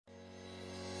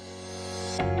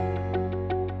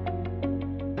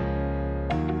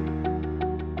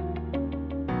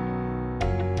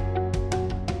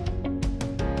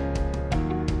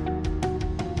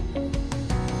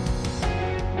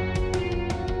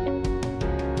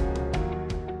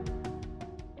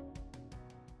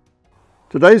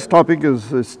Today's topic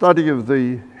is a study of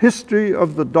the history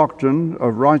of the doctrine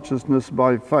of righteousness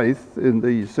by faith in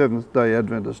the Seventh-day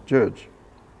Adventist Church.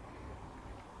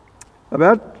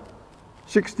 About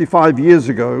 65 years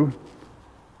ago,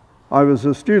 I was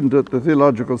a student at the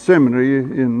Theological Seminary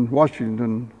in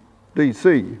Washington,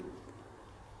 D.C.,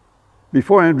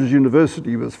 before Andrews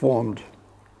University was formed.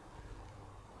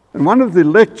 And one of the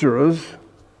lecturers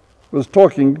was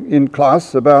talking in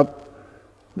class about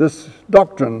this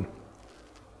doctrine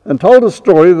and told a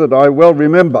story that I well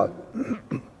remember.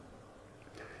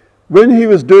 When he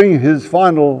was doing his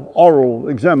final oral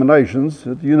examinations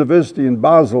at the university in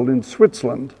Basel in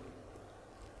Switzerland,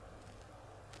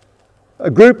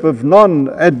 a group of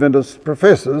non-Adventist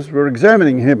professors were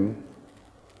examining him.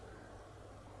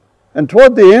 And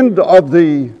toward the end of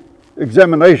the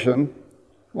examination,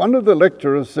 one of the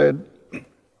lecturers said,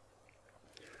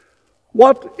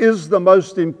 "What is the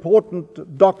most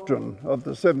important doctrine of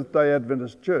the Seventh-day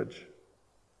Adventist Church?"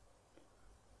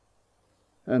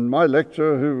 And my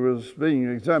lecturer, who was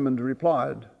being examined,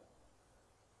 replied,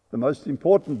 "The most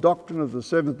important doctrine of the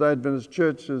Seventh-day Adventist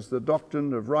Church is the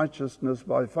doctrine of righteousness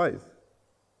by faith."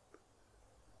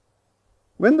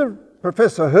 When the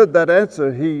professor heard that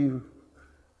answer, he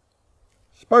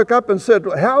spoke up and said,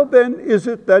 "How then is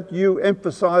it that you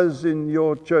emphasize in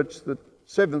your church the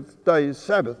seventh-day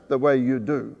Sabbath the way you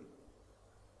do?"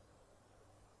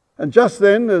 And just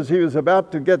then, as he was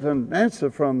about to get an answer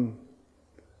from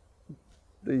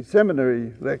the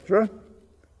seminary lecturer,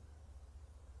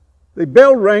 the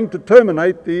bell rang to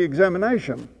terminate the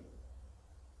examination.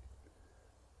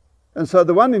 And so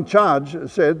the one in charge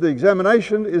said, "The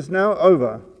examination is now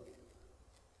over."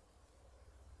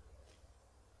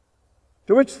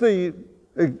 To which the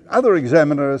other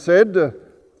examiner said,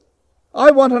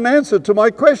 "I want an answer to my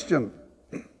question."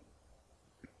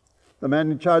 The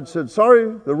man in charge said,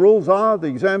 "Sorry, the rules are the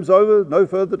exam's over, no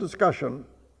further discussion."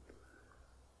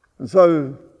 And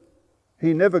so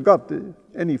he never got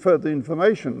any further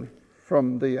information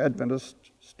from the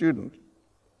Adventist student.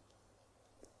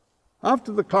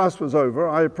 After the class was over,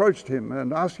 I approached him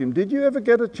and asked him, "Did you ever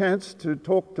get a chance to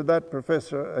talk to that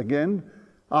professor again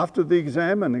after the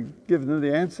exam and give him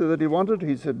the answer that he wanted?"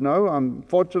 He said, "No,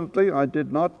 unfortunately I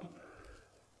did not.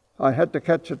 I had to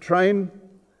catch a train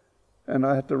and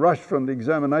I had to rush from the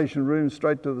examination room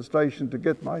straight to the station to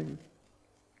get my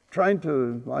train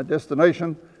to my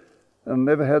destination, and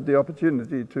never had the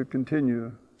opportunity to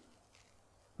continue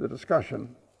the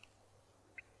discussion."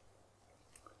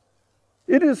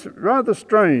 It is rather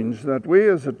strange that we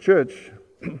as a church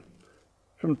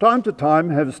from time to time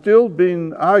have still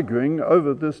been arguing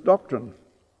over this doctrine,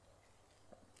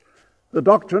 the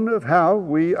doctrine of how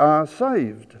we are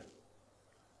saved.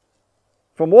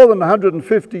 For more than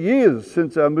 150 years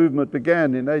since our movement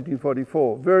began in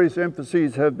 1844, various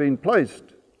emphases have been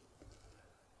placed.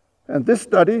 And this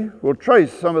study will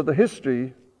trace some of the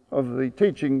history of the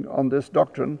teaching on this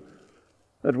doctrine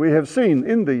that we have seen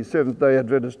in the Seventh-day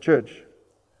Adventist Church,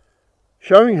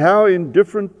 showing how in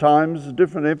different times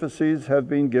different emphases have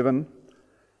been given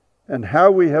and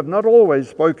how we have not always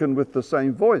spoken with the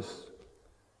same voice.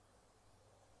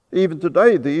 Even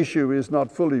today, the issue is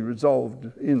not fully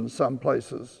resolved in some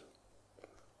places.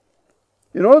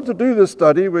 In order to do this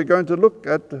study, we're going to look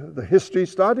at the history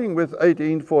starting with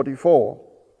 1844,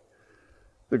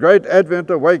 the great Advent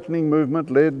Awakening movement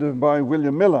led by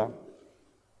William Miller.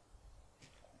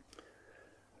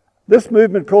 This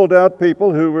movement called out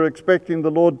people who were expecting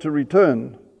the Lord to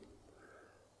return.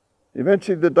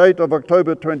 Eventually, the date of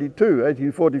October 22,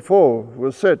 1844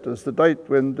 was set as the date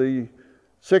when the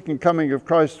second coming of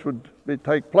Christ would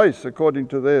take place according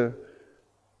to their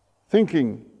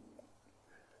thinking.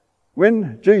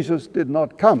 When Jesus did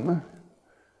not come,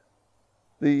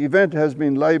 the event has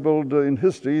been labelled in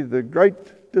history the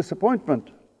Great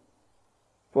Disappointment.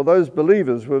 For those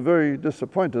believers were very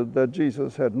disappointed that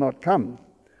Jesus had not come.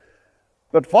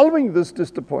 But following this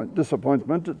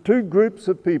disappointment, two groups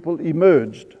of people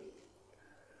emerged.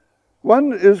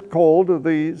 One is called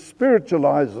the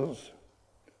spiritualizers,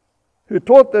 who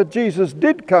taught that Jesus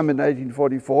did come in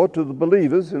 1844 to the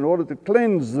believers in order to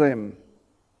cleanse them.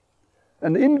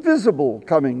 An invisible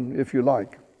coming, if you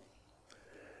like.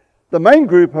 The main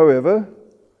group, however,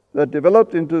 that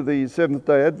developed into the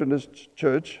Seventh-day Adventist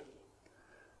Church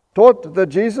taught that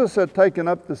Jesus had taken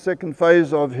up the second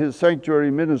phase of his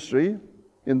sanctuary ministry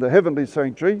in the heavenly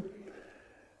sanctuary,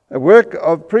 a work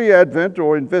of pre-Advent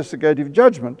or investigative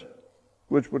judgment,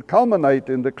 which would culminate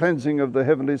in the cleansing of the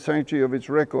heavenly sanctuary of its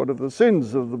record of the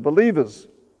sins of the believers.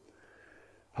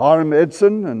 Hiram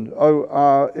Edson and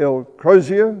O.R.L.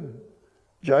 Crozier,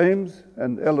 James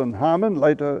and Ellen Harmon,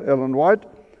 later Ellen White,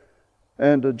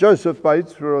 and Joseph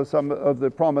Bates were some of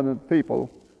the prominent people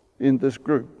in this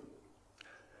group.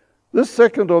 This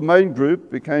second or main group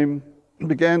began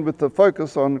with the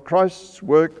focus on Christ's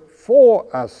work for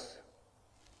us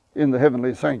in the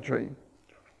heavenly sanctuary.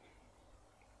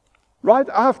 Right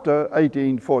after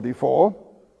 1844,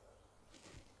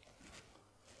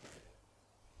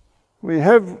 we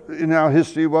have in our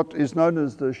history what is known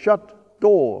as the shut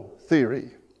door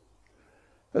theory,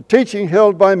 a teaching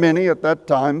held by many at that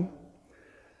time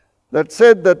that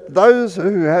said that those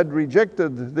who had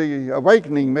rejected the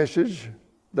awakening message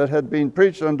that had been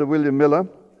preached under William Miller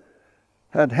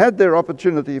had had their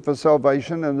opportunity for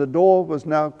salvation, and the door was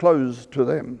now closed to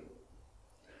them.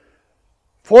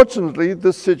 Fortunately,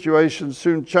 this situation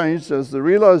soon changed as the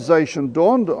realization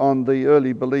dawned on the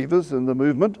early believers in the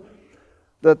movement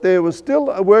that there was still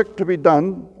a work to be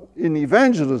done in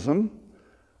evangelism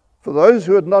for those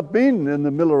who had not been in the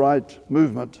Millerite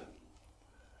movement.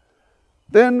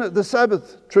 Then the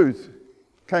Sabbath truth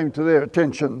came to their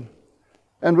attention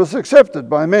and was accepted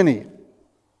by many.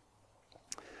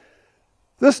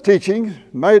 This teaching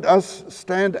made us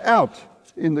stand out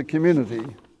in the community,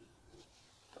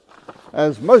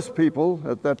 as most people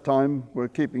at that time were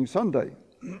keeping Sunday.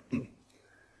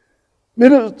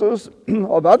 Ministers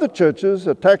of other churches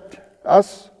attacked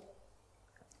us,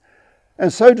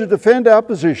 and so to defend our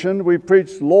position, we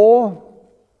preached law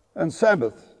and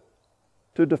Sabbath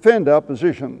to defend our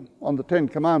position on the Ten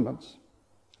Commandments.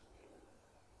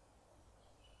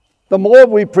 The more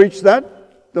we preached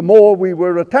that, the more we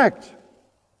were attacked.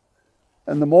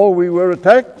 And the more we were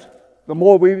attacked, the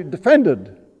more we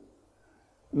defended.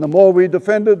 And the more we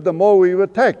defended, the more we were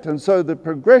attacked. And so the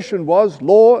progression was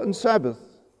law and Sabbath,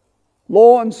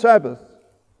 law and Sabbath,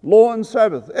 law and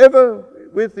Sabbath, ever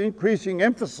with increasing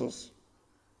emphasis,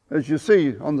 as you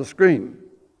see on the screen.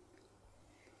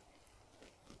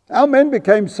 Our men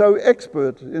became so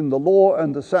expert in the law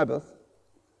and the Sabbath,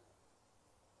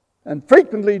 and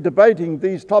frequently debating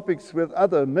these topics with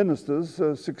other ministers,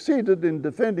 succeeded in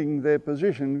defending their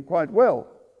position quite well.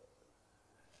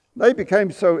 They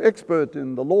became so expert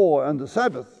in the law and the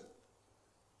Sabbath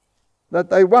that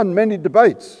they won many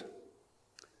debates.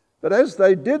 But as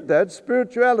they did that,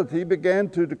 spirituality began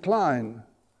to decline,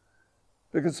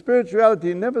 because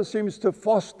spirituality never seems to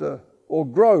foster or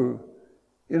grow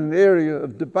in an area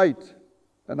of debate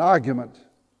and argument.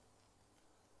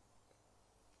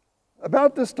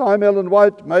 About this time, Ellen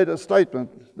White made a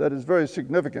statement that is very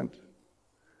significant.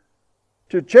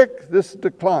 To check this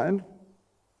decline,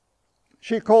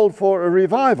 she called for a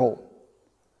revival,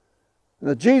 and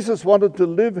that Jesus wanted to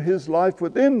live his life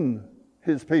within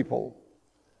his people.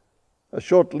 A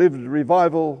short-lived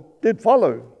revival did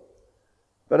follow,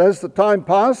 but as the time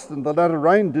passed and the latter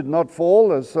rain did not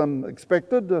fall as some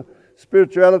expected,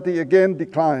 spirituality again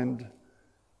declined.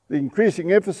 The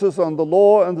increasing emphasis on the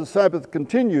law and the Sabbath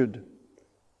continued,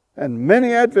 and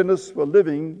many Adventists were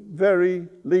living very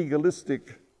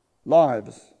legalistic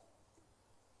lives.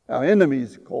 Our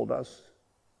enemies called us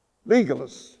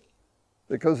legalists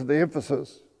because of the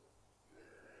emphasis.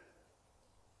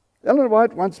 Ellen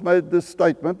White once made this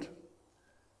statement,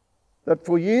 that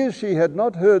for years she had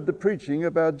not heard the preaching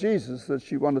about Jesus that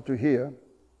she wanted to hear.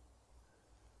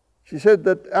 She said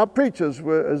that our preachers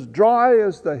were as dry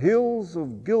as the hills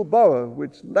of Gilboa,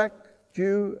 which lack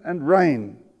dew and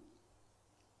rain.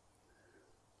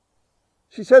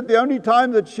 She said the only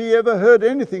time that she ever heard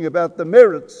anything about the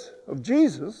merits of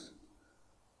Jesus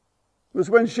was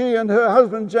when she and her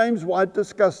husband James White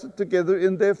discussed it together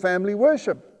in their family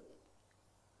worship.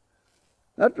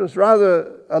 That was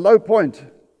rather a low point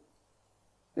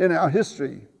in our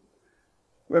history,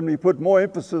 when we put more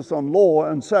emphasis on law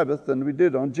and Sabbath than we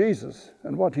did on Jesus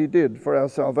and what he did for our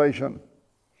salvation.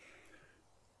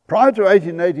 Prior to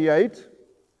 1888,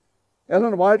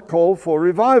 Ellen White called for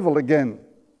revival again.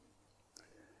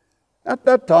 At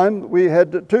that time, we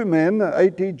had two men,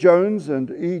 A.T. Jones and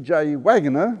E.J.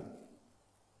 Waggoner,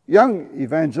 young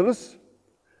evangelists,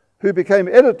 who became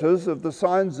editors of the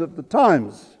Signs of the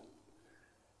Times,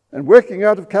 and working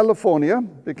out of California,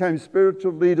 became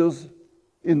spiritual leaders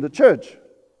in the church.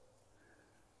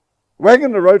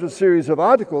 Waggoner wrote a series of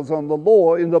articles on the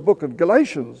law in the book of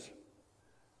Galatians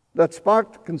that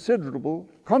sparked considerable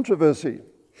controversy.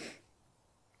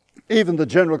 Even the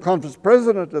General Conference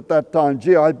president at that time,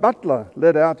 G.I. Butler,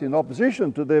 led out in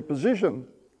opposition to their position.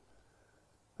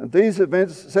 And these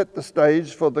events set the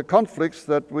stage for the conflicts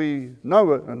that we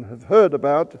know and have heard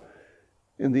about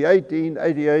in the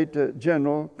 1888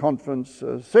 General Conference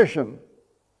session.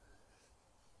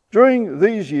 During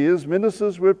these years,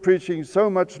 ministers were preaching so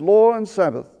much law and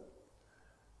Sabbath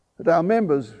that our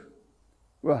members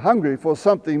were hungry for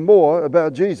something more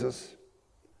about Jesus.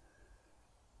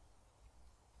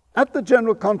 At the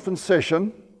General Conference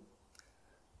session,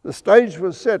 the stage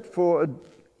was set for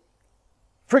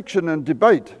friction and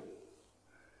debate.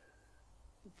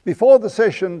 Before the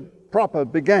session proper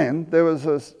began, there was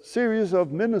a series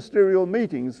of ministerial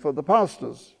meetings for the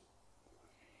pastors.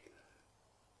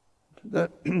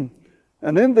 And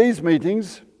in these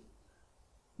meetings,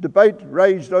 debate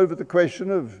raged over the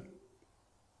question of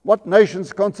what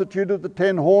nations constituted the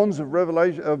 10 horns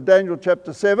of Daniel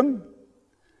chapter 7.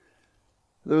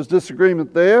 There was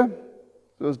disagreement there.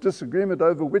 There was disagreement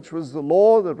over which was the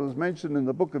law that was mentioned in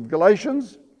the book of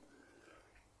Galatians.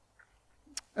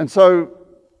 And so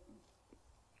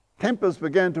tempers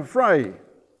began to fray,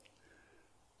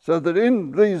 so that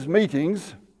in these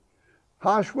meetings,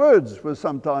 harsh words were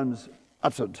sometimes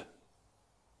uttered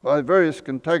by various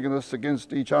antagonists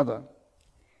against each other.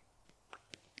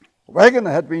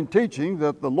 Wagner had been teaching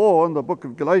that the law in the book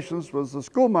of Galatians was the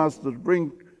schoolmaster to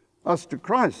bring us to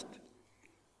Christ,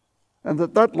 and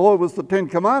that law was the 10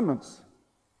 Commandments.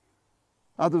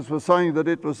 Others were saying that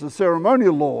it was a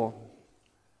ceremonial law,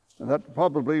 and that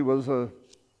probably was a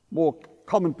more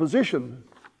common position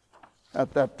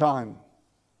at that time.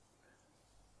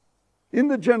 In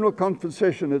the General Conference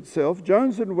session itself,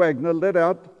 Jones and Wagner led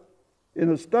out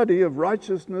in a study of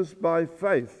righteousness by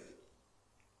faith.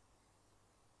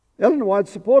 Ellen White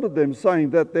supported them,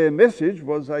 saying that their message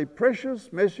was a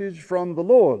precious message from the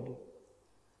Lord.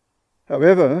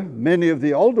 However, many of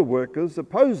the older workers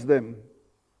opposed them,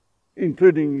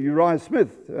 including Uriah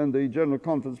Smith and the General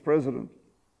Conference president.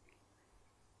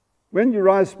 When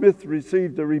Uriah Smith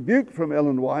received a rebuke from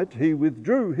Ellen White, he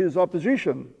withdrew his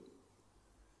opposition.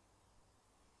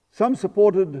 Some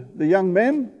supported the young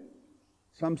men,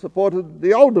 some supported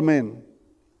the older men.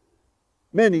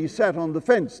 Many sat on the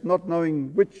fence, not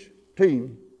knowing which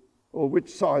team or which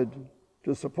side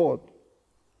to support.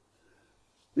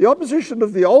 The opposition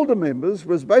of the older members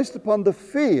was based upon the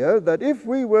fear that if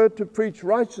we were to preach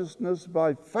righteousness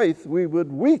by faith, we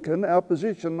would weaken our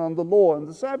position on the law and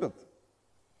the Sabbath,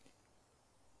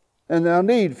 and our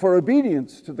need for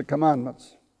obedience to the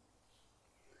commandments.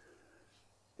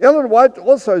 Ellen White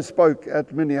also spoke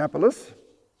at Minneapolis,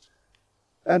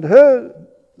 and her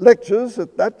lectures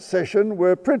at that session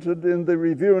were printed in the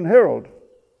Review and Herald.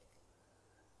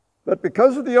 But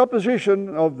because of the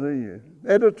opposition of the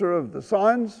editor of the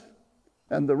Signs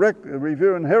and the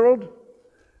Review and Herald,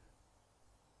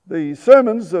 the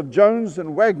sermons of Jones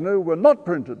and Wagner were not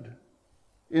printed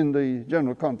in the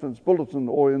General Conference Bulletin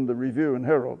or in the Review and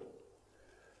Herald.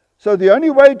 So the only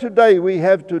way today we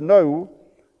have to know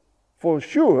for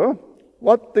sure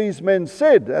what these men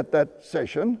said at that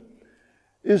session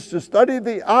is to study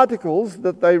the articles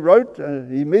that they wrote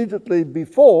immediately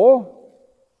before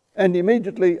and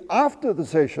immediately after the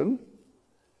session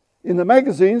in the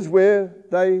magazines where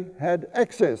they had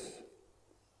access,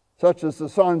 such as the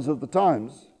Signs of the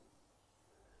Times.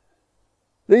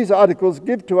 These articles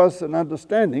give to us an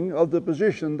understanding of the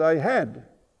position they had.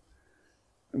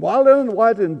 And while Ellen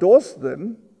White endorsed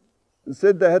them and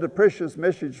said they had a precious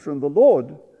message from the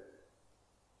Lord,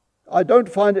 I don't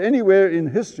find anywhere in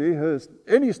history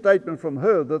any statement from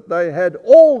her that they had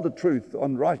all the truth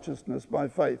on righteousness by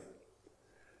faith.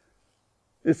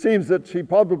 It seems that she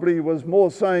probably was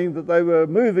more saying that they were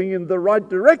moving in the right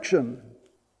direction,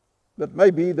 that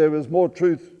maybe there was more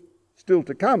truth still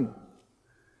to come.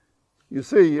 You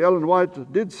see, Ellen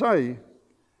White did say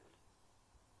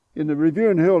in the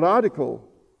Review and Herald article,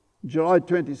 July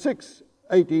 26,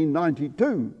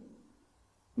 1892,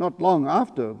 not long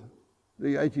after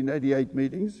the 1888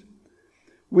 meetings,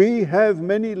 we have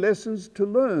many lessons to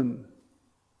learn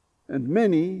and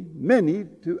many, many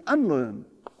to unlearn.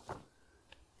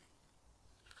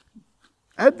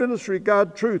 Adventists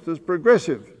regard truth as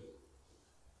progressive,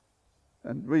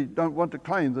 and we don't want to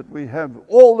claim that we have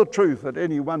all the truth at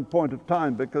any one point of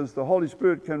time, because the Holy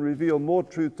Spirit can reveal more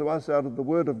truth to us out of the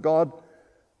Word of God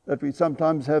that we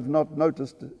sometimes have not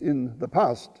noticed in the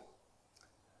past.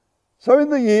 So in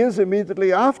the years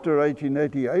immediately after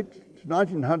 1888 to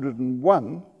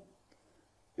 1901,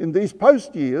 in these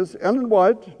post years, Ellen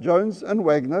White, Jones and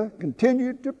Wagner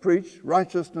continued to preach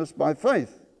righteousness by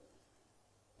faith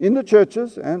in the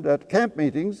churches and at camp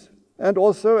meetings, and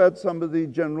also at some of the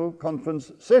General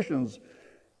Conference sessions,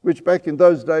 which back in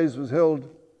those days was held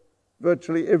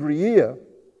virtually every year.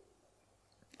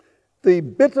 The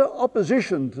bitter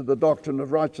opposition to the doctrine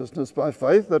of righteousness by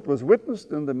faith that was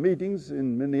witnessed in the meetings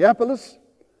in Minneapolis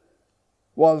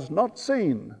was not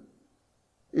seen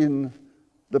in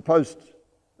the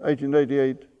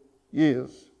post-1888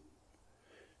 years.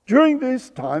 During this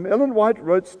time, Ellen White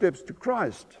wrote Steps to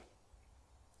Christ,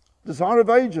 Desire of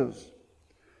Ages,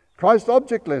 Christ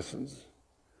Object Lessons,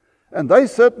 and they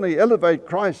certainly elevate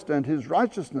Christ and his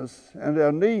righteousness and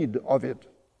our need of it.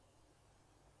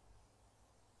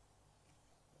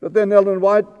 But then Ellen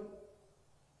White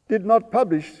did not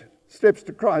publish Steps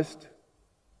to Christ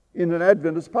in an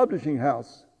Adventist publishing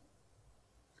house.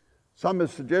 Some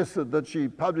have suggested that she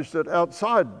published it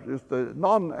outside with the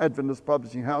non-Adventist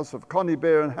publishing house of Connie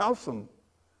Bear and Howson,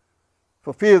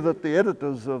 for fear that the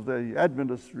editors of the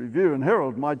Adventist Review and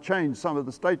Herald might change some of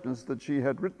the statements that she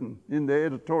had written in their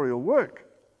editorial work.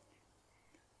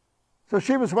 So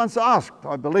she was once asked,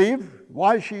 I believe,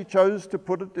 why she chose to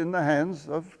put it in the hands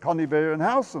of Connie Bear and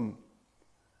Howson.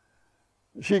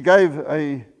 She gave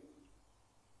a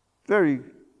very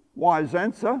wise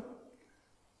answer.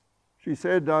 She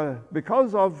said,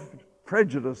 because of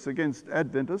prejudice against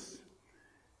Adventists,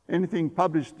 anything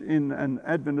published in an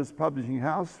Adventist publishing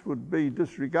house would be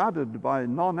disregarded by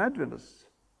non-Adventists.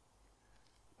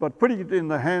 But putting it in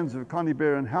the hands of Connie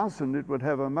Bear and Howson, it would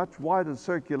have a much wider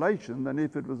circulation than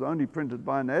if it was only printed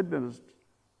by an Adventist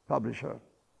publisher.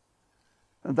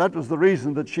 And that was the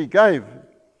reason that she gave.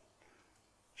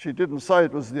 She didn't say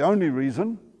it was the only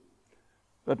reason,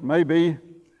 but maybe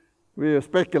we are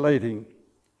speculating.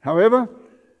 However,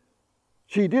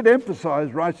 she did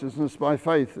emphasize righteousness by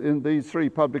faith in these three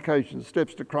publications,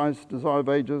 Steps to Christ, Desire of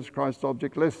Ages, Christ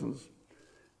Object Lessons.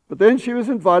 But then she was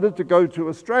invited to go to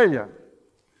Australia.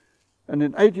 And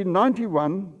in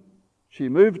 1891, she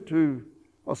moved to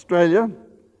Australia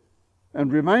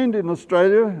and remained in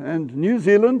Australia and New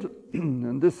Zealand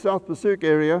and this South Pacific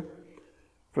area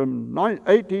from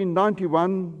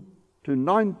 1891 to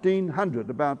 1900,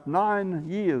 about 9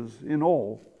 years in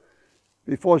all,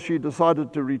 before she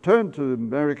decided to return to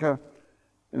America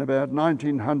in about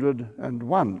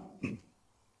 1901.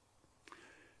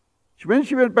 When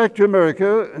she went back to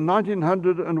America in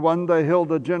 1901, they held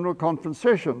a general conference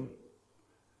session.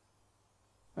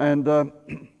 And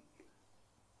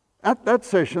at that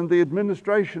session, the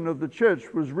administration of the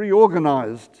church was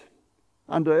reorganized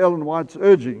under Ellen White's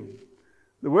urging.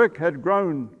 The work had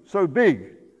grown so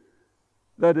big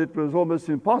that it was almost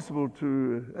impossible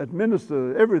to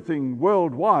administer everything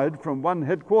worldwide from one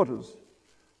headquarters.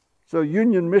 So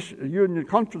union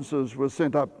conferences were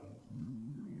set up.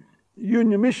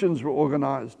 Union missions were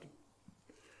organized.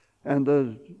 And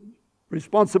the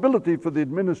responsibility for the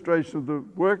administration of the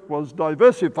work was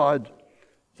diversified,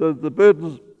 so that the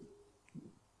burdens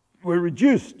were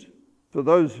reduced for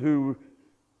those who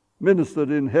ministered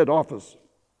in head office.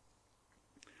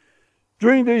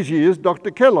 During these years,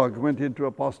 Dr. Kellogg went into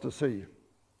apostasy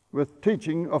with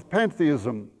teaching of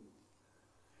pantheism.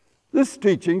 This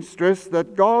teaching stressed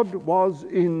that God was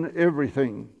in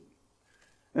everything,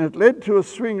 and it led to a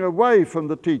swing away from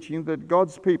the teaching that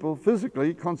God's people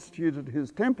physically constituted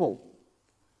his temple.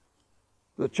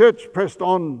 The church pressed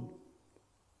on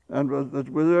and was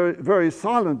very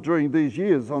silent during these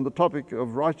years on the topic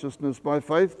of righteousness by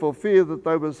faith for fear that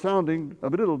they were sounding a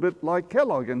little bit like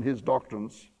Kellogg and his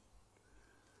doctrines.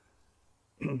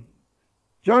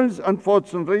 Jones,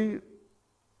 unfortunately,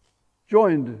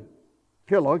 joined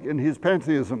Kellogg in his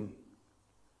pantheism.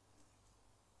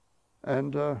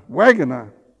 And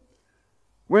Waggoner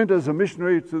went as a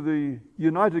missionary to the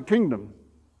United Kingdom,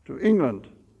 to England.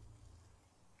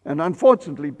 And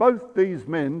unfortunately, both these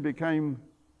men became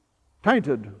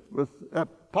tainted with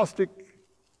apostate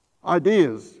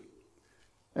ideas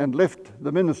and left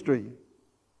the ministry.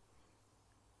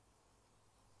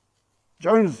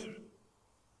 Jones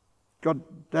got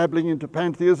dabbling into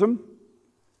pantheism,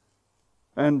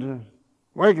 and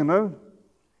Waggoner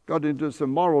got into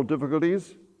some moral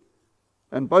difficulties,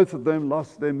 and both of them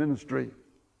lost their ministry.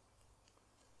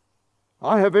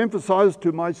 I have emphasized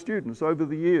to my students over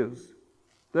the years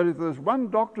that if there's one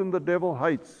doctrine the devil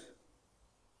hates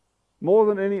more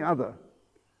than any other,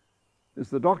 is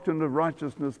the doctrine of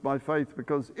righteousness by faith,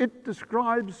 because it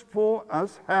describes for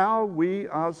us how we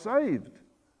are saved.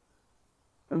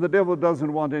 And the devil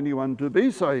doesn't want anyone to be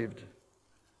saved.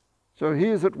 So he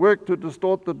is at work to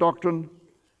distort the doctrine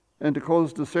and to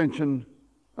cause dissension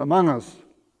among us.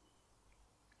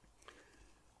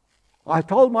 I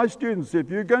told my students, if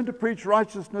you're going to preach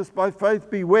righteousness by faith,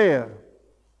 beware.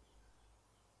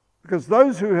 Because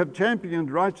those who have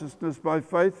championed righteousness by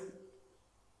faith,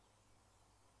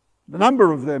 the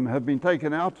number of them have been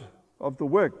taken out of the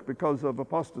work because of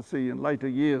apostasy in later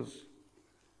years.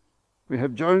 we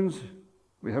have Jones,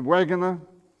 we have Waggoner,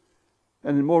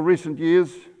 and in more recent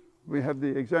years, we have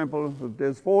the example of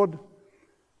Des Ford,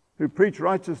 who preached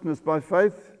righteousness by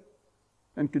faith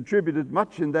and contributed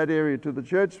much in that area to the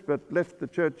church, but left the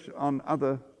church on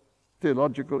other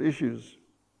theological issues.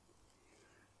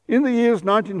 In the years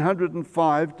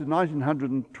 1905 to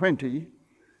 1920,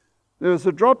 there was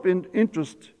a drop in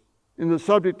interest in the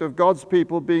subject of God's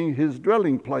people being his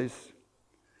dwelling place,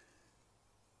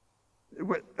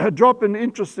 a drop in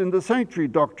interest in the sanctuary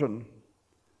doctrine,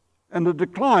 and a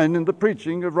decline in the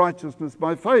preaching of righteousness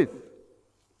by faith.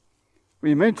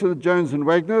 We mentioned that Jones and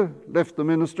Waggoner left the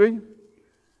ministry,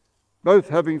 both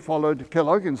having followed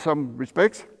Kellogg in some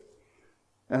respects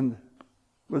and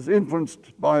was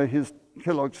influenced by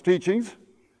Kellogg's teachings.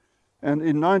 And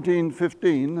in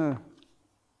 1915,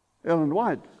 Ellen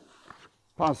White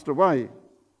passed away.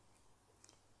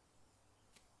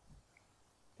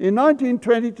 In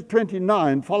 1920 to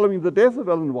 29, following the death of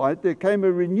Ellen White, there came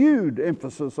a renewed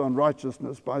emphasis on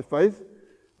righteousness by faith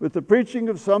with the preaching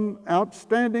of some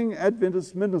outstanding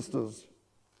Adventist ministers.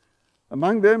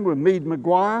 Among them were Meade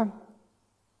Maguire,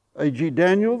 A.G.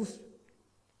 Daniels,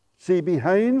 C.B.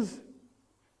 Haynes,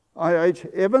 I.H.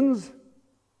 Evans,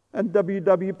 and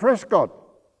W.W. Prescott.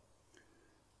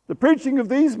 The preaching of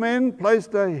these men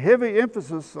placed a heavy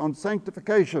emphasis on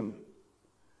sanctification.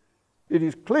 It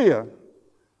is clear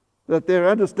that their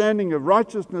understanding of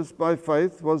righteousness by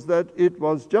faith was that it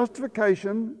was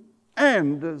justification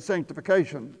and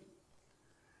sanctification.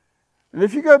 And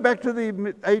if you go back to the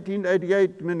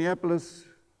 1888 Minneapolis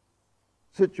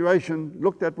situation,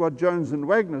 looked at what Jones and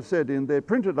Waggoner said in their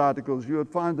printed articles, you would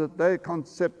find that their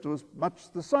concept was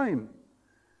much the same.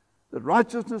 That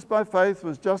righteousness by faith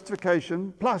was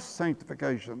justification plus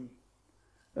sanctification.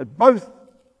 That both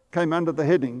came under the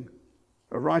heading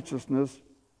of righteousness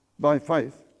by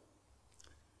faith.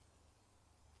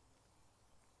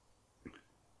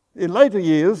 In later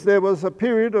years, there was a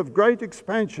period of great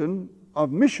expansion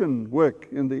of mission work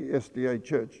in the SDA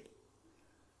church.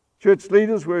 Church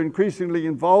leaders were increasingly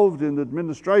involved in the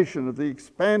administration of the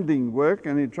expanding work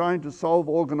and in trying to solve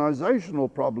organizational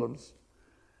problems.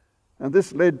 And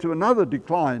this led to another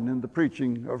decline in the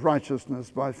preaching of righteousness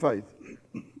by faith.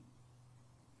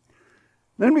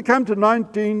 Then we come to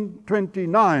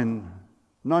 1939.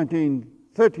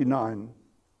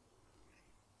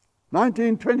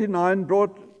 1929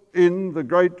 brought in the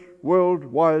great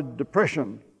worldwide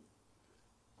depression,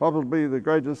 probably the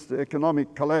greatest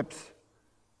economic collapse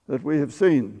that we have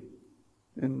seen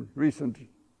in recent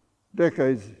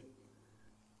decades,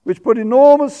 which put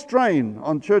enormous strain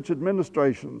on church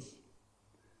administrations.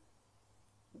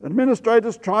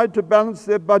 Administrators tried to balance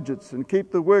their budgets and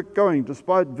keep the work going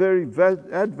despite very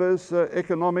adverse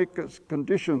economic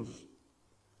conditions.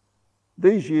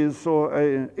 These years saw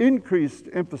an increased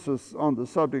emphasis on the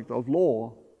subject of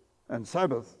law and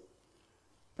Sabbath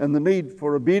and the need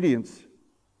for obedience.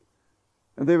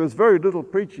 And there was very little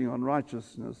preaching on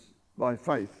righteousness by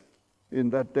faith in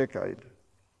that decade.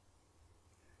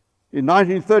 In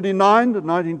 1939 to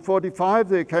 1945,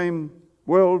 there came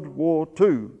World War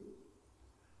II.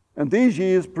 And these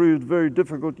years proved very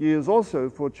difficult years also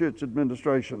for church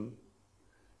administration.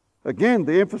 Again,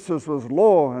 the emphasis was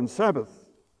law and Sabbath,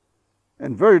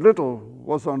 and very little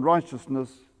was on righteousness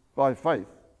by faith.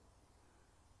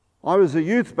 I was a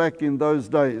youth back in those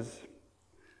days,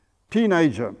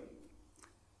 teenager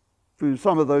through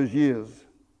some of those years.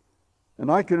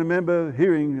 And I can remember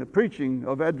hearing the preaching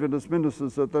of Adventist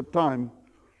ministers at that time.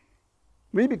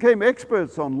 We became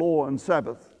experts on law and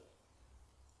Sabbath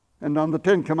and on the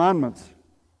Ten Commandments.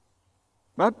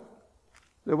 But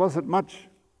there wasn't much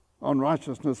on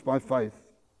righteousness by faith.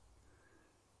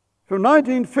 From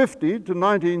 1950 to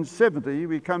 1970,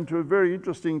 we come to a very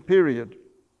interesting period.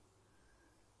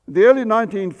 In the early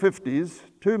 1950s,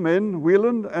 two men,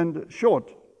 Whelan and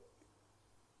Short,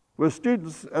 were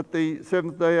students at the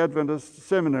Seventh-day Adventist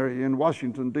Seminary in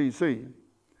Washington, D.C.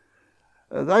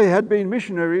 They had been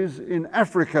missionaries in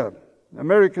Africa,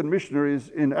 American missionaries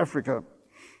in Africa.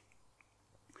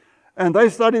 And they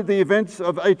studied the events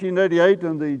of 1888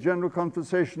 and the General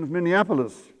Conference of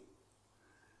Minneapolis.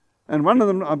 And one of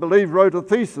them, I believe, wrote a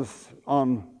thesis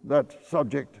on that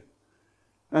subject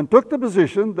and took the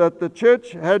position that the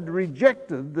church had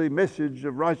rejected the message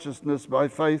of righteousness by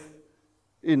faith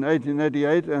in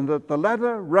 1888 and that the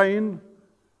latter rain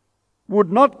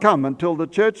would not come until the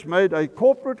church made a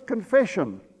corporate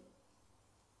confession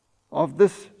of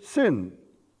this sin.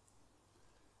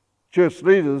 Church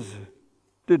leaders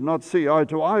did not see eye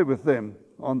to eye with them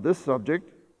on this subject.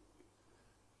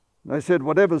 They said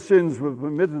whatever sins were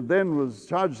permitted then was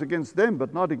charged against them,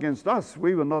 but not against us.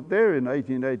 We were not there in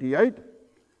 1888.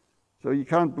 So you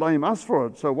can't blame us for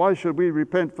it. So why should we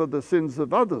repent for the sins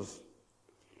of others?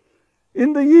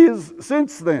 In the years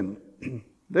since then,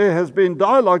 there has been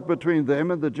dialogue between them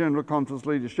and the General Conference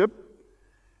leadership.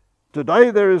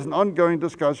 Today there is an ongoing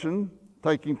discussion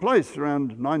taking place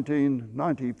around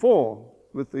 1994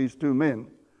 with these two men,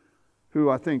 who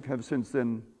I think have since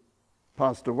then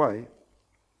passed away.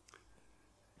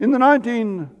 In the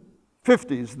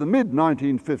 1950s, the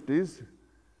mid-1950s,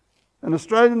 an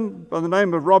Australian by the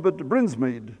name of Robert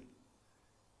Brinsmead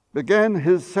began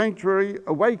his Sanctuary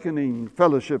Awakening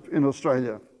Fellowship in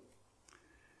Australia.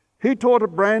 He taught a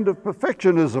brand of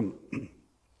perfectionism.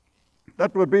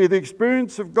 That would be the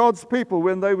experience of God's people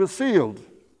when they were sealed.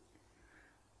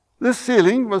 This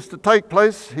sealing was to take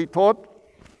place, he taught,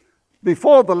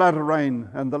 before the latter rain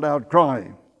and the loud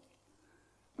cry.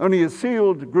 Only a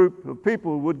sealed group of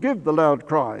people would give the loud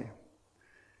cry.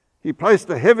 He placed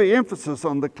a heavy emphasis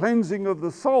on the cleansing of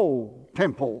the soul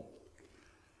temple.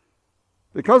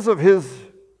 Because of his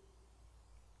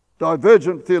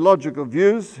divergent theological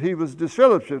views, he was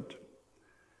disfellowshipped,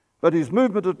 but his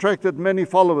movement attracted many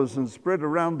followers and spread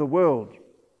around the world.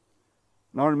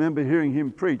 And I remember hearing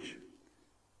him preach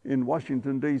in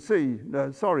Washington, D.C.,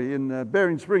 in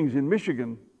Bering Springs in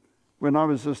Michigan. When I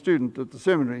was a student at the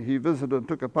seminary, he visited and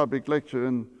took a public lecture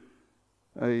in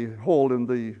a hall in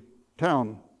the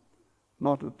town,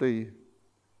 not at the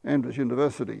Andrews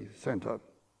University Centre.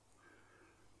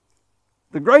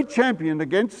 The great champion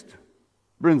against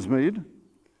Brinsmead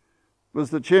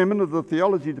was the chairman of the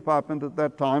theology department at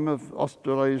that time of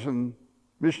Australasian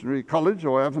Missionary College,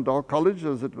 or Avondale College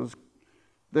as it was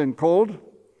then called,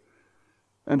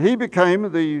 and he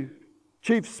became the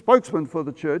chief spokesman for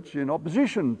the church in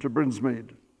opposition to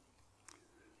Brinsmead.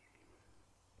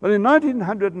 But in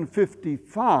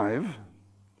 1955,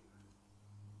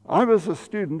 I was a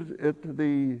student at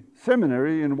the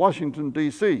seminary in Washington,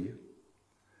 D.C.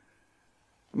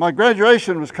 My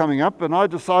graduation was coming up, and I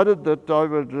decided that I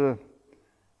would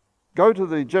go to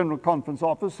the General Conference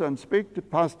office and speak to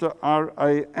Pastor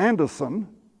R.A. Anderson,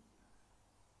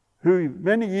 who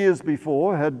many years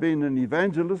before had been an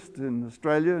evangelist in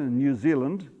Australia and New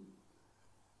Zealand,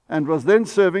 and was then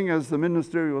serving as the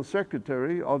ministerial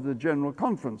secretary of the General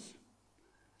Conference.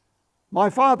 My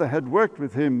father had worked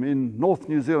with him in North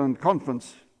New Zealand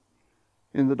Conference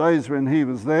in the days when he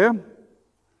was there,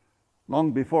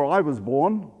 long before I was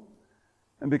born.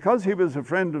 And because he was a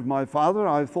friend of my father,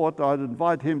 I thought I'd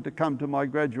invite him to come to my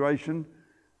graduation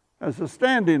as a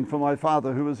stand-in for my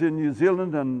father, who was in New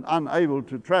Zealand and unable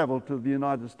to travel to the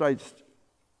United States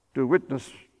to witness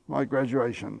my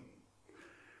graduation.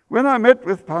 When I met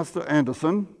with Pastor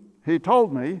Anderson, he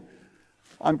told me,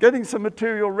 I'm getting some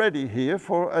material ready here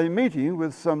for a meeting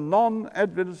with some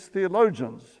non-Adventist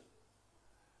theologians.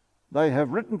 They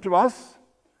have written to us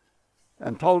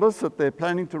and told us that they're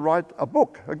planning to write a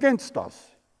book against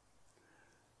us.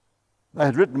 They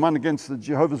had written one against the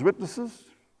Jehovah's Witnesses.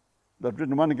 They'd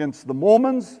written one against the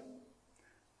Mormons,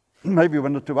 maybe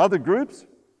one or two other groups,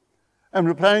 and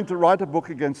were planning to write a book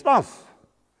against us.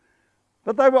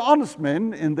 But they were honest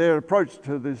men in their approach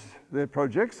to their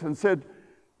projects and said,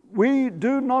 we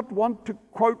do not want to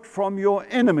quote from your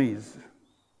enemies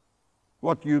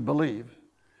what you believe,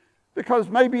 because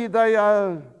maybe they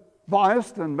are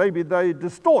biased and maybe they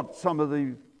distort some of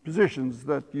the positions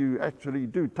that you actually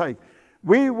do take.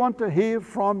 We want to hear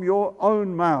from your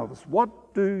own mouths.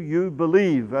 What do you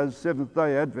believe as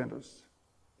Seventh-day Adventists?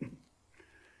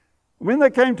 When they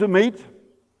came to meet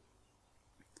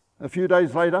a few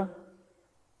days later,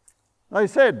 they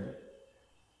said,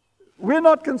 we're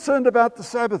not concerned about the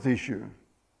Sabbath issue.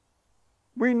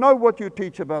 We know what you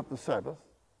teach about the Sabbath.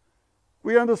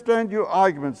 We understand your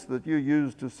arguments that you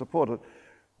use to support it.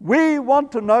 We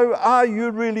want to know, are you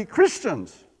really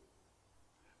Christians?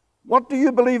 What do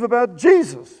you believe about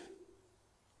Jesus?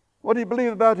 What do you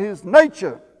believe about his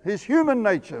nature, his human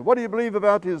nature? What do you believe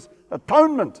about his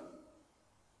atonement,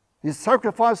 his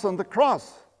sacrifice on the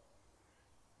cross?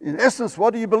 In essence,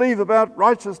 what do you believe about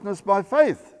righteousness by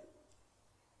faith?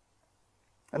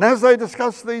 And as they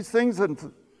discussed these things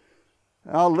and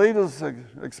our leaders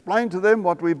explained to them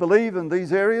what we believe in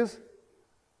these areas,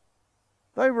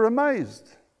 they were amazed.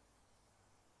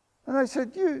 And they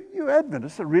said, you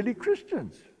Adventists are really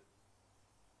Christians.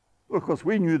 Well, of course,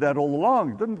 we knew that all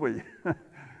along, didn't we?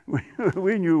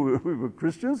 We knew we were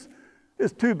Christians.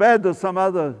 It's too bad that some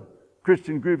other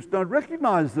Christian groups don't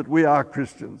recognize that we are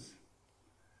Christians.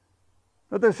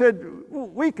 But they said, well,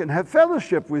 we can have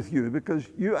fellowship with you because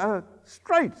you are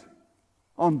straight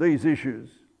on these issues.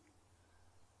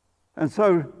 And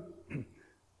so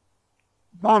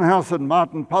Barnhouse and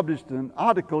Martin published an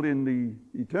article in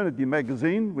the Eternity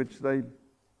magazine, which they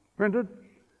printed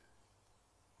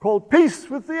called Peace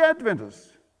with the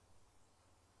Adventists.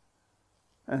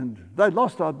 And they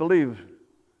lost, I believe,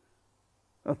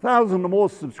 1,000 or more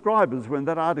subscribers when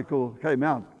that article came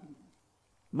out.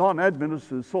 Non-Adventists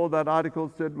who saw that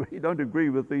article said, we don't agree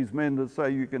with these men that say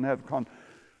you can have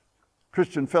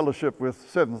Christian fellowship with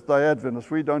Seventh-day Adventists.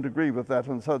 We don't agree with that,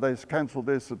 and so they cancelled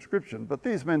their subscription. But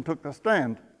these men took a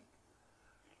stand.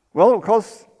 Well, of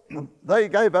course, they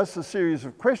gave us a series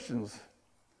of questions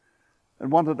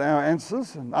and wanted our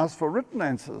answers and asked for written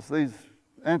answers. These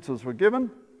answers were given,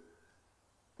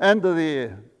 and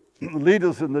the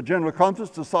leaders in the General Conference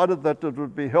decided that it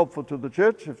would be helpful to the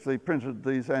church if they printed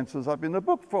these answers up in a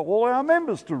book for all our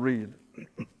members to read.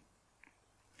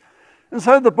 And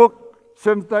so the book,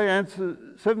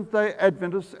 Seventh-day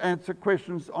Adventists Answer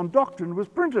Questions on Doctrine, was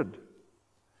printed.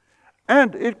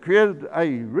 And it created a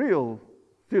real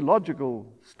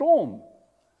theological storm,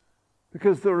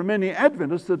 because there were many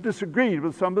Adventists that disagreed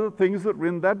with some of the things that were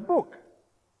in that book,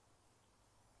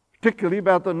 particularly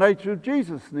about the nature of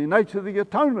Jesus and the nature of the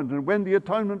atonement and when the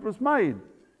atonement was made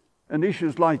and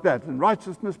issues like that, and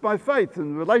righteousness by faith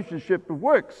and the relationship of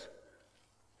works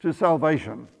to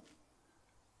salvation.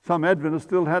 Some Adventists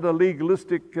still had a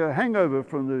legalistic hangover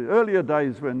from the earlier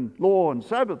days when law and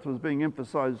Sabbath was being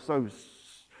emphasized so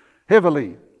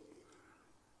heavily.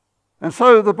 And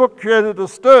so the book created a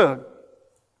stir.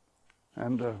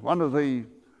 And one of the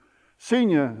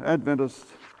senior Adventist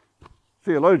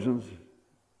theologians,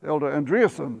 Elder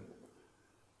Andreasen,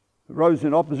 rose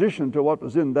in opposition to what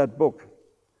was in that book.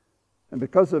 And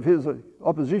because of his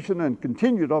opposition and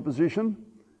continued opposition,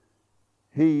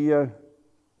 he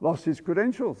lost his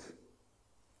credentials.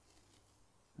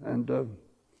 And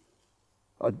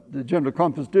the General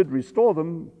Conference did restore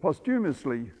them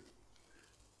posthumously.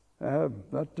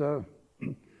 But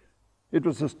it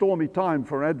was a stormy time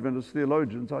for Adventist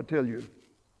theologians, I tell you.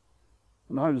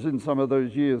 And I was in some of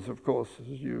those years, of course,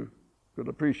 as you could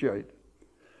appreciate.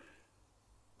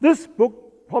 This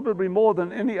book, probably more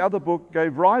than any other book,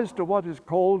 gave rise to what is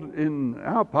called, in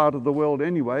our part of the world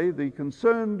anyway, the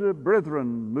Concerned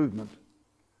Brethren movement.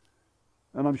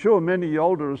 And I'm sure many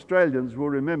older Australians will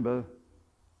remember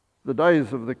the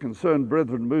days of the Concerned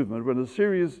Brethren movement, when a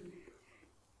series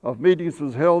of meetings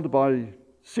was held by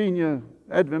senior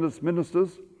Adventist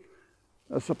ministers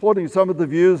supporting some of the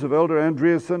views of Elder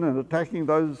Andreasen and attacking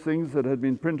those things that had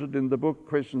been printed in the book,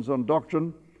 Questions on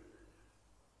Doctrine.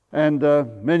 And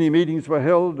many meetings were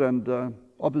held, and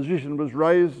opposition was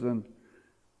raised, and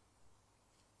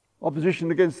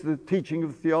opposition against the teaching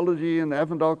of theology in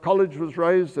Avondale College was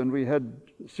raised, and we had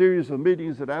a series of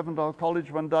meetings at Avondale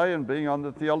College one day, and being on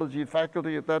the theology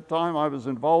faculty at that time, I was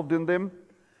involved in them.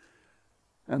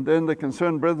 And then the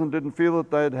Concerned Brethren didn't feel that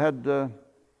they had had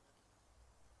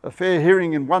a fair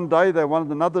hearing in one day. They wanted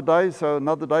another day, so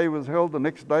another day was held. The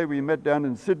next day we met down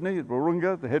in Sydney at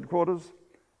Wahroonga, the headquarters,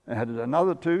 and had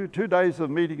another two days of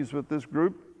meetings with this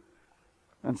group.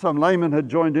 And some laymen had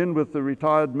joined in with the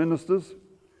retired ministers.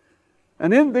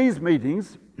 And in these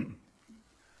meetings,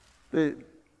 the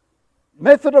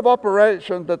method of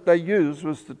operation that they used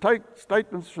was to take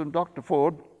statements from Dr.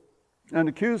 Ford and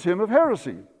accuse him of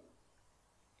heresy.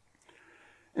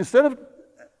 Instead of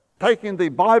taking the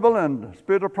Bible and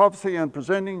Spirit of Prophecy and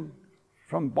presenting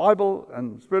from Bible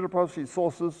and Spirit of Prophecy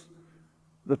sources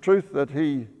the truth that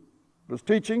he was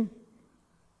teaching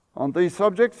on these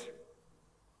subjects,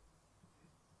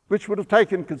 which would have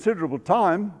taken considerable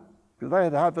time, because they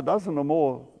had half a dozen or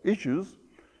more issues.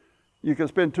 You can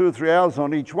spend 2 or 3 hours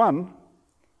on each one.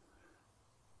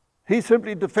 He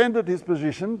simply defended his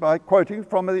position by quoting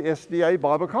from the SDA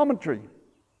Bible commentary,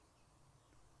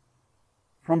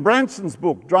 from Branson's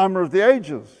book, Drama of the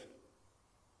Ages,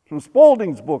 from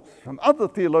Spalding's books, from other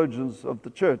theologians of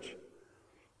the church,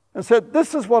 and said,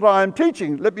 this is what I am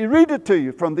teaching. Let me read it to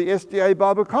you from the SDA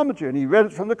Bible commentary. And he read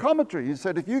it from the commentary. He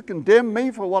said, if you condemn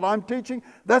me for what I'm teaching,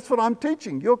 that's what I'm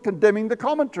teaching. You're condemning the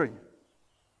commentary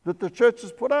that the church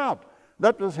has put out.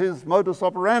 That was his modus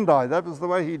operandi. That was the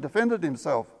way he defended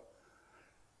himself.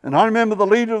 And I remember the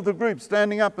leader of the group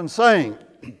standing up and saying,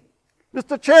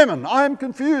 Mr. Chairman, I am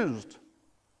confused.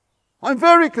 I'm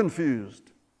very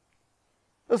confused.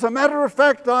 As a matter of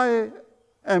fact, I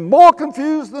am more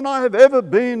confused than I have ever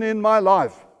been in my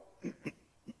life.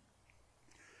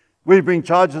 We bring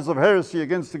charges of heresy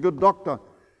against a good doctor,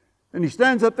 and he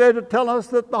stands up there to tell us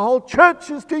that the whole church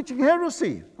is teaching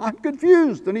heresy. I'm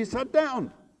confused, and he sat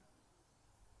down.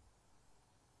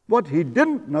 What he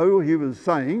didn't know he was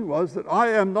saying was that I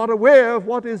am not aware of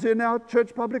what is in our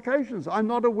church publications. I'm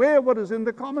not aware of what is in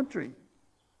the commentary.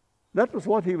 That was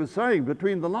what he was saying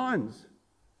between the lines,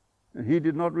 and he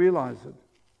did not realize it.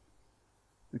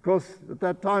 Because at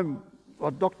that time,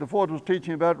 what Dr. Ford was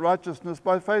teaching about righteousness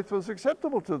by faith was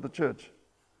acceptable to the church.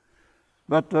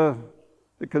 But the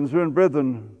concerned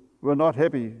brethren were not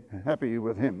happy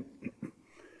with him.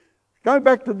 Going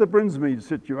back to the Brinsmead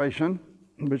situation,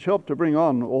 which helped to bring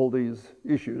on all these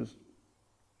issues.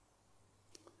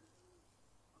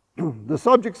 The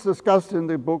subjects discussed in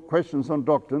the book Questions on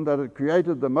Doctrine that had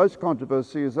created the most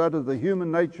controversy is that of the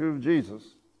human nature of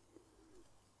Jesus.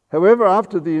 However,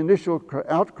 after the initial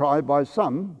outcry by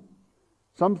some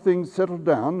things settled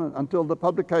down until the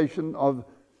publication of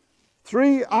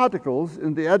 3 articles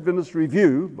in the Adventist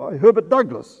Review by Herbert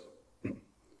Douglas.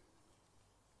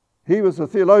 He was a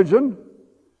theologian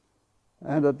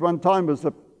and at one time was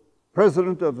the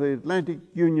president of the Atlantic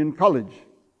Union College.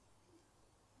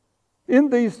 In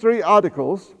these 3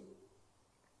 articles,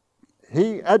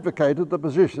 he advocated the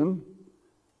position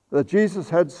that Jesus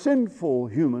had sinful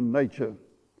human nature,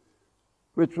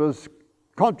 which was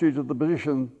contrary to the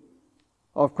position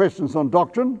of Questions on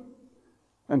Doctrine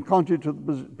and contrary to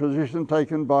the position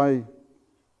taken by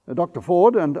Dr.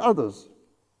 Ford and others.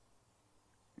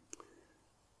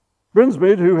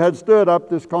 Brinsmead, who had stirred up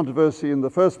this controversy in the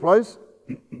first place,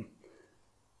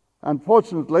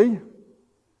 unfortunately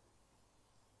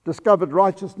discovered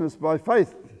righteousness by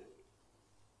faith.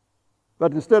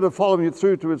 But instead of following it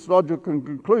through to its logical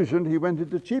conclusion, he went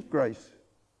into cheap grace,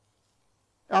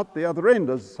 out the other end,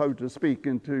 as so to speak,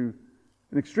 into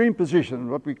an extreme position,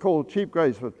 what we call cheap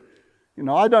grace. But,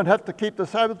 I don't have to keep the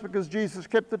Sabbath because Jesus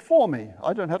kept it for me.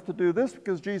 I don't have to do this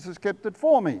because Jesus kept it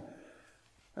for me.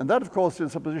 And that, of course,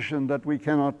 is a position that we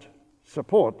cannot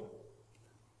support.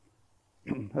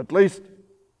 At least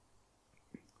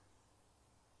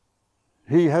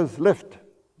he has left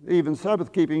even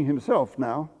Sabbath keeping himself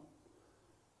now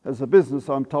as a business,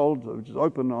 I'm told, which is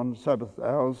open on Sabbath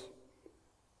hours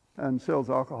and sells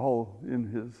alcohol in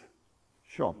his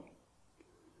shop.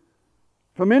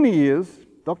 For many years,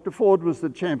 Dr. Ford was the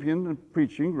champion in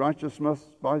preaching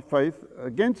righteousness by faith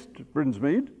against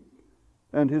Brinsmead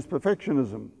and his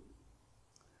perfectionism.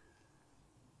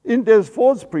 In Des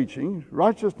Ford's preaching,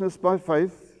 righteousness by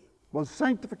faith was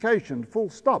sanctification, full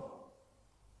stop.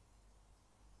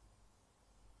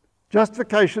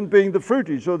 Justification being the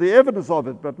fruitage or the evidence of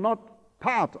it, but not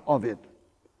part of it.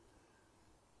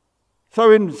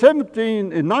 So in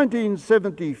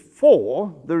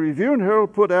 1974, the Review and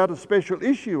Herald put out a special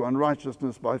issue on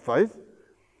righteousness by faith,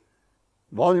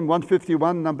 volume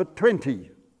 151, number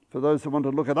 20, for those who want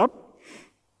to look it up.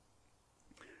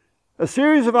 A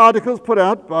series of articles put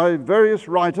out by various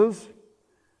writers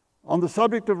on the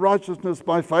subject of righteousness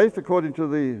by faith, according to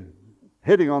the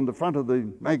heading on the front of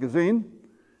the magazine.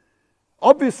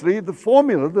 Obviously, the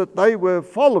formula that they were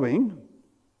following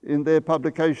in their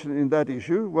publication in that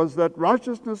issue was that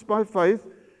righteousness by faith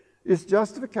is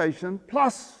justification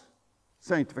plus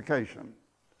sanctification,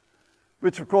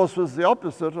 which of course was the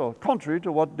opposite or contrary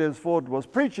to what Des Ford was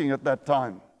preaching at that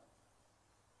time.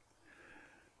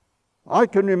 I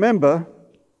can remember,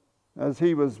 as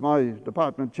he was my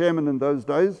department chairman in those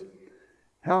days,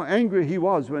 how angry he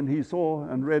was when he saw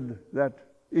and read that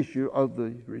issue of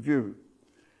the Review.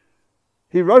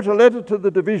 He wrote a letter to the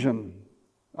division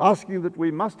asking that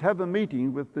we must have a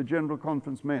meeting with the General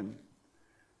Conference men.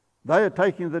 They are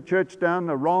taking the church down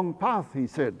a wrong path, he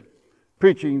said,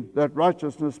 preaching that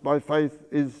righteousness by faith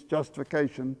is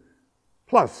justification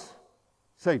plus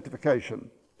sanctification.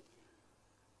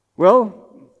 Well,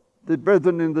 the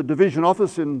brethren in the division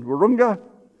office in Wahroonga,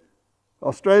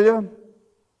 Australia,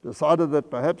 decided that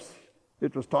perhaps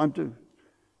it was time to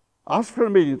ask for a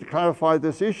meeting to clarify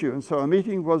this issue, and so a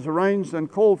meeting was arranged and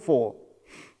called for.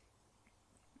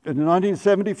 And in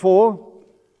 1974,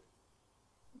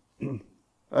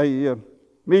 a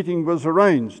meeting was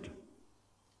arranged,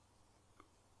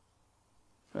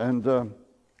 and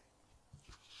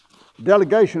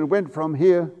delegation went from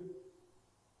here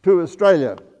to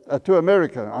to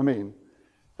America,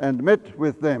 and met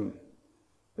with them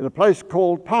at a place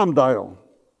called Palmdale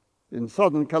in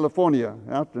Southern California,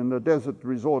 out in a desert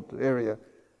resort area.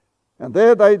 And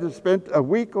there they spent a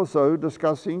week or so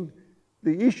discussing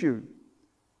the issue.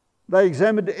 They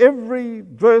examined every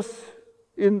verse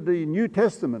in the New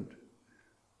Testament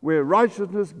where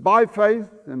righteousness by faith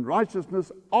and righteousness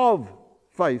of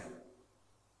faith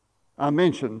are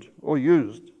mentioned or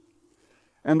used.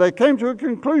 And they came to a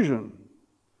conclusion.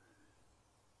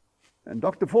 And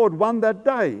Dr. Ford won that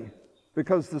day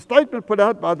because the statement put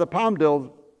out by the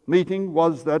Palmdale meeting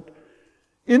was that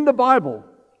in the Bible,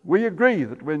 we agree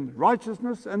that when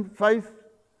righteousness and faith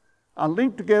are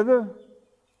linked together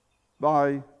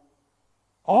by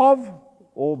of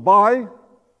or by,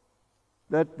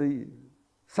 that the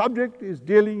subject is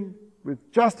dealing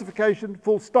with justification,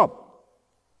 full stop.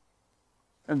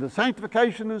 And the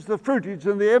sanctification is the fruitage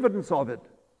and the evidence of it.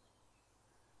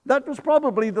 That was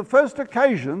probably the first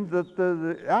occasion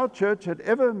that our church had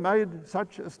ever made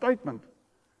such a statement,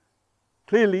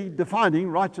 clearly defining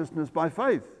righteousness by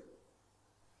faith.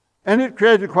 And it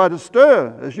created quite a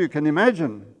stir, as you can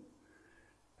imagine.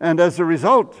 And as a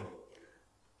result,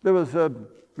 there was a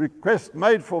request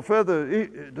made for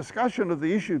further discussion of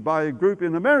the issue by a group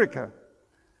in America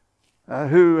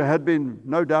who had been,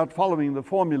 no doubt, following the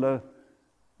formula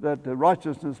that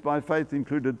righteousness by faith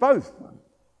included both.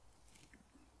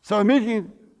 So a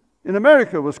meeting in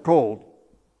America was called,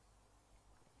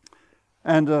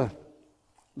 and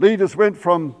leaders went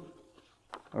from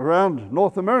around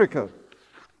North America,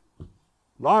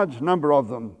 large number of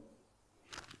them,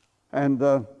 and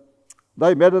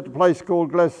they met at a place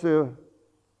called Glacier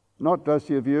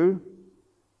View.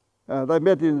 They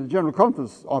met in the General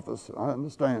Conference office, I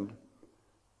understand.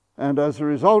 And as a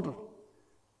result,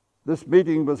 this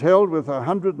meeting was held with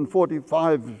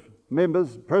 145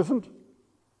 members present,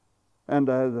 and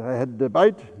they had a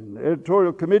debate. An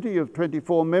editorial committee of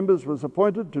 24 members was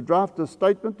appointed to draft a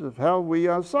statement of how we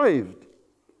are saved.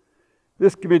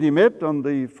 This committee met on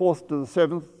the 4th to the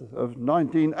 7th of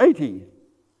 1980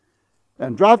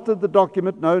 and drafted the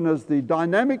document known as the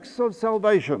Dynamics of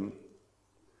Salvation.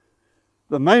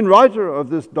 The main writer of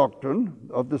this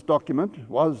document,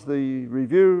 was the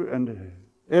review and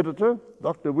editor,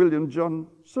 Dr. William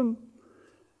Johnson.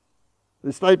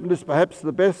 The statement is perhaps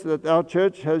the best that our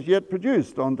church has yet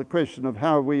produced on the question of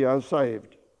how we are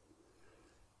saved.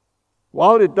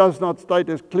 While it does not state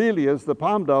as clearly as the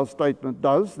Palmdale statement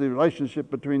does the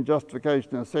relationship between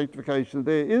justification and sanctification,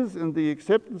 there is in the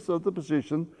acceptance of the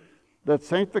position that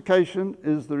sanctification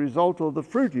is the result of the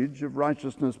fruitage of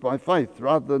righteousness by faith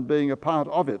rather than being a part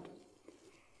of it.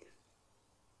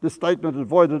 This statement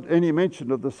avoided any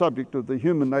mention of the subject of the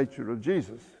human nature of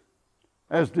Jesus,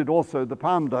 as did also the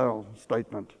Palmdale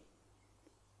statement.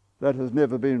 That has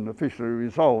never been officially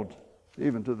resolved,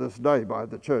 even to this day, by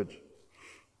the church.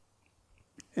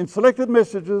 In Selected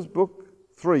Messages, Book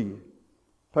 3,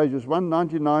 pages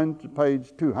 199 to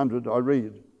page 200, I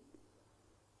read,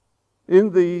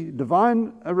 "In the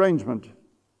divine arrangement,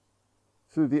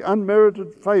 through the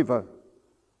unmerited favour,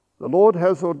 the Lord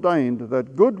has ordained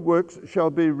that good works shall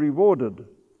be rewarded.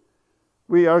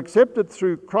 We are accepted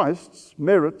through Christ's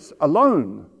merits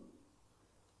alone.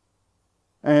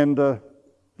 And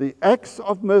the acts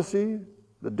of mercy,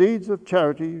 the deeds of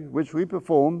charity which we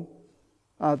perform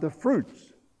are the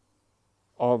fruits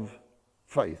of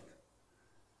faith."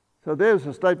 So there's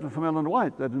a statement from Ellen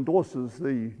White that endorses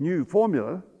the new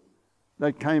formula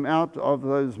that came out of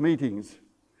those meetings.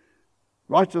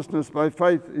 Righteousness by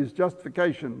faith is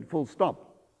justification, full stop.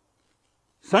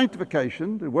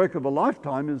 Sanctification, the work of a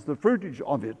lifetime, is the fruitage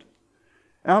of it.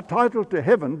 Our title to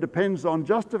heaven depends on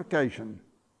justification,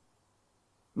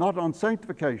 not on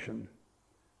sanctification.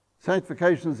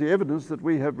 Sanctification is the evidence that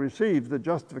we have received the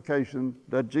justification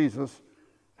that Jesus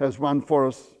has won for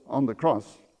us on the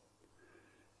cross.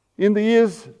 In the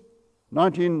years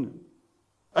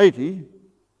 1980,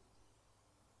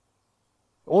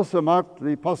 also marked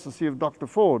the apostasy of Dr.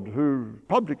 Ford, who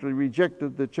publicly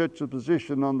rejected the church's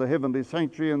position on the heavenly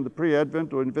sanctuary and the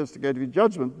pre-advent or investigative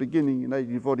judgment beginning in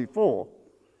 1844.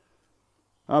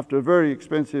 After a very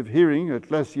expensive hearing at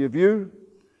Glacier View,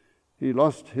 he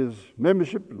lost his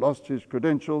membership, lost his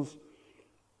credentials,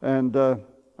 and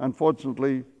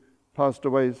unfortunately passed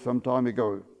away some time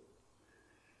ago.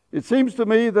 It seems to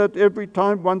me that every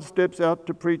time one steps out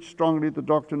to preach strongly the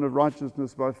doctrine of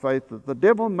righteousness by faith, that the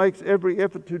devil makes every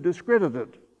effort to discredit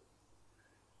it.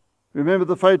 Remember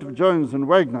the fate of Jones and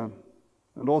Wagner,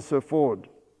 and also Ford.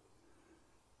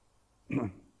 The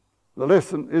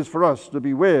lesson is for us to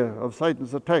beware of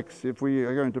Satan's attacks if we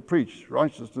are going to preach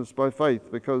righteousness by faith,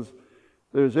 because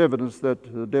there is evidence that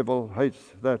the devil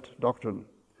hates that doctrine.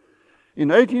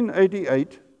 In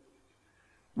 1888,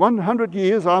 100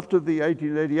 years after the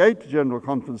 1888 General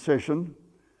Conference session,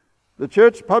 the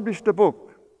church published a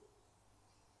book,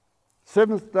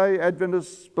 Seventh-day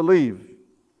Adventists Believe,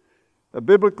 a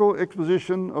biblical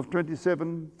exposition of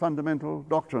 27 fundamental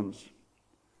doctrines.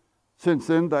 Since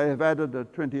then, they have added a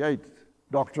 28th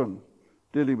doctrine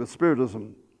dealing with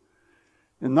Spiritism.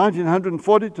 In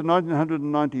 1940 to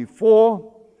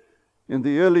 1994, in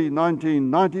the early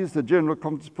 1990s, the General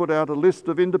Conference put out a list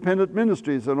of independent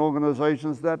ministries and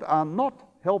organizations that are not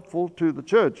helpful to the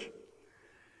church.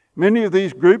 Many of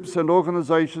these groups and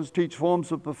organizations teach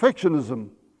forms of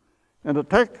perfectionism and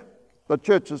attack the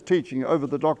church's teaching over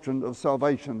the doctrine of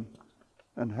salvation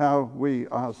and how we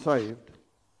are saved.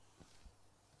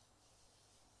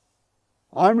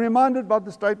 I'm reminded by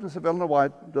the statements of Ellen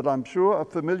White that I'm sure are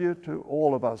familiar to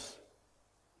all of us.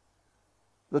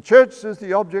 The church is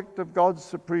the object of God's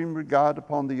supreme regard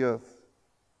upon the earth,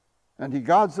 and he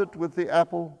guards it with the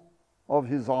apple of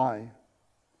his eye.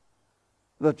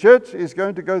 The church is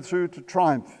going to go through to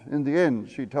triumph in the end,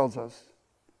 she tells us.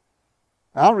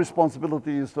 Our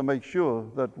responsibility is to make sure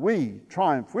that we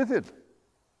triumph with it,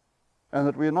 and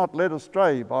that we are not led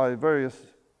astray by various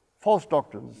false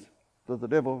doctrines that the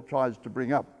devil tries to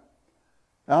bring up.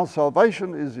 Our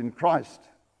salvation is in Christ.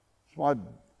 That's why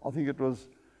I think it was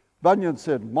Bunyan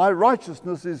said, "My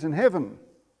righteousness is in heaven,"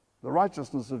 the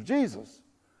righteousness of Jesus.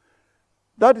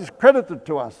 That is credited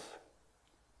to us.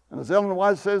 And as Ellen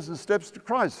White says in Steps to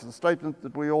Christ, the statement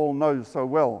that we all know so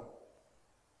well,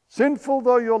 "Sinful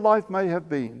though your life may have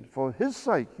been, for his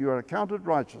sake you are accounted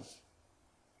righteous."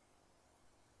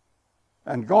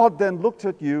 And God then looks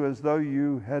at you as though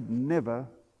you had never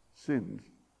sinned.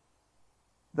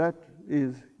 That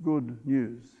is good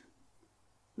news.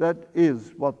 That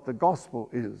is what the gospel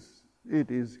is.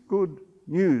 It is good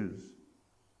news.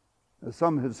 As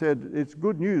some have said, it's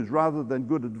good news rather than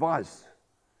good advice.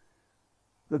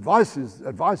 The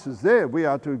advice is there. We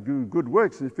are to do good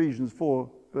works. Ephesians 4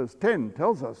 verse 10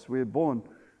 tells us we are born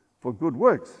for good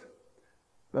works.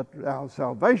 But our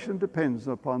salvation depends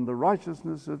upon the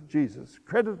righteousness of Jesus,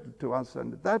 credited to us,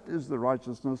 and that is the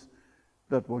righteousness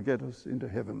that will get us into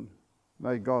heaven.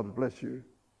 May God bless you,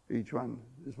 each one,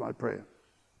 is my prayer.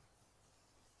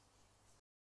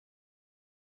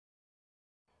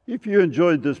 If you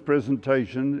enjoyed this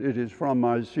presentation, it is from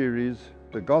my series,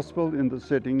 The Gospel in the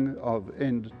Setting of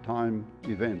End Time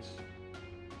Events.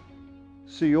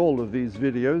 See all of these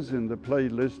videos in the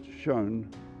playlist shown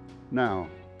now.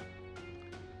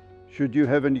 Should you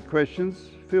have any questions,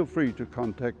 feel free to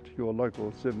contact your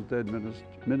local Seventh-day Adventist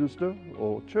minister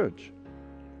or church.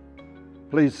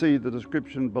 Please see the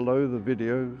description below the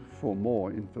video for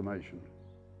more information.